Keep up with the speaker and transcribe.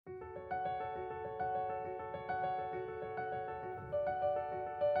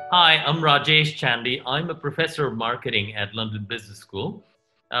Hi, I'm Rajesh Chandy. I'm a professor of marketing at London Business School,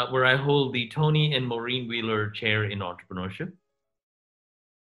 where I hold the Tony and Maureen Wheeler Chair in Entrepreneurship.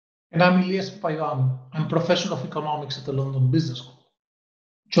 And I'm Elias Papaioannou. I'm professor of economics at the London Business School.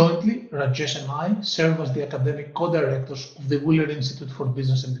 Jointly, Rajesh and I serve as the academic co-directors of the Wheeler Institute for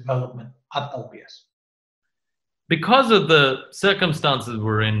Business and Development at LBS. Because of the circumstances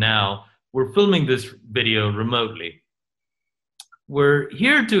we're in now, we're filming this video remotely. We're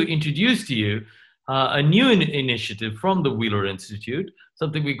here to introduce to you a new initiative from the Wheeler Institute,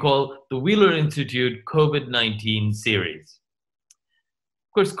 something we call the Wheeler Institute COVID-19 series.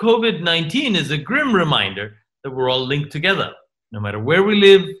 Of course, COVID-19 is a grim reminder that we're all linked together, no matter where we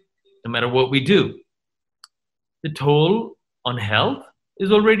live, no matter what we do. The toll on health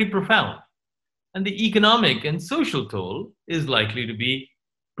is already profound, and the economic and social toll is likely to be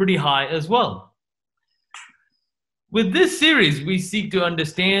pretty high as well. With this series, we seek to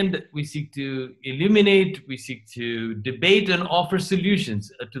understand, we seek to illuminate, we seek to debate and offer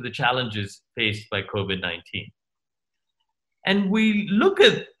solutions to the challenges faced by COVID-19. And we look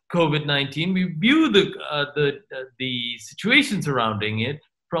at COVID-19, we view the situation surrounding it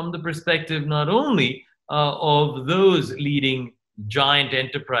from the perspective not only of those leading giant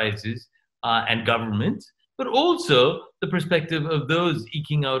enterprises and governments, but also the perspective of those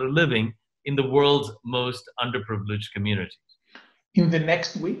eking out a living in the world's most underprivileged communities. In the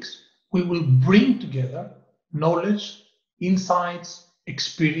next weeks, we will bring together knowledge, insights,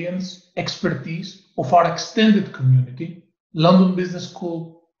 experience, expertise of our extended community, London Business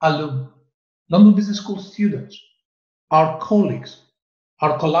School alumni, London Business School students, our colleagues,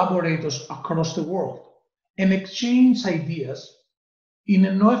 our collaborators across the world, and exchange ideas in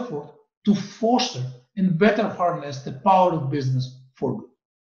an effort to foster and better harness the power of business for good.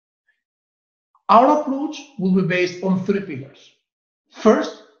 Our approach will be based on three pillars.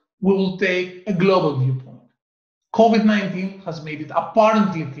 First, we will take a global viewpoint. COVID-19 has made it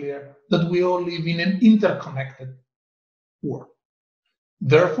apparently clear that we all live in an interconnected world.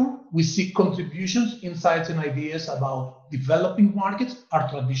 Therefore, we seek contributions, insights, and ideas about developing markets, our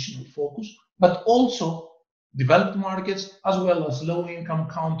traditional focus, but also developed markets as well as low-income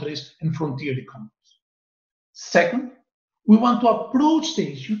countries and frontier economies. Second, we want to approach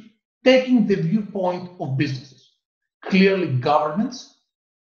the issue taking the viewpoint of businesses. Clearly, governments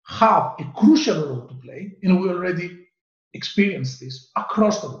have a crucial role to play, and we already experience this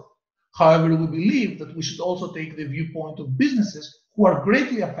across the world. However, we believe that we should also take the viewpoint of businesses who are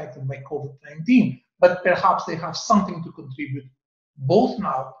greatly affected by COVID-19, but perhaps they have something to contribute both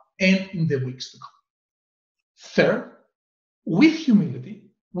now and in the weeks to come. Third, with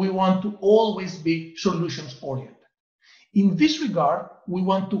humility, we want to always be solutions-oriented. In this regard, we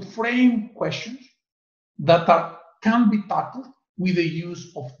want to frame questions that can be tackled with the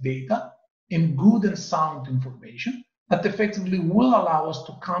use of data and good and sound information that effectively will allow us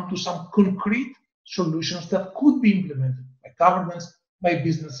to come to some concrete solutions that could be implemented by governments, by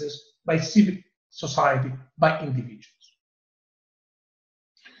businesses, by civic society, by individuals.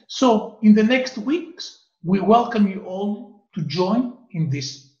 So in the next weeks, we welcome you all to join in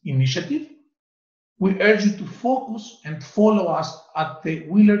this initiative. We urge you to focus and follow us at the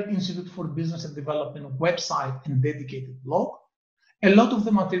Wheeler Institute for Business and Development website and dedicated blog. A lot of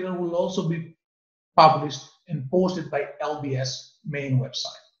the material will also be published and posted by LBS main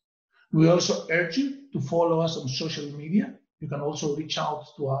website. We also urge you to follow us on social media. You can also reach out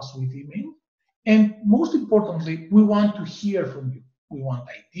to us with email. And most importantly, we want to hear from you. We want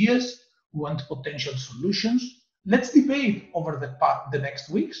ideas, we want potential solutions. Let's debate over the next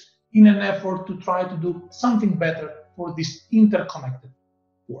weeks in an effort to try to do something better for this interconnected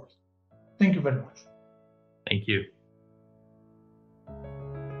world. Thank you very much. Thank you.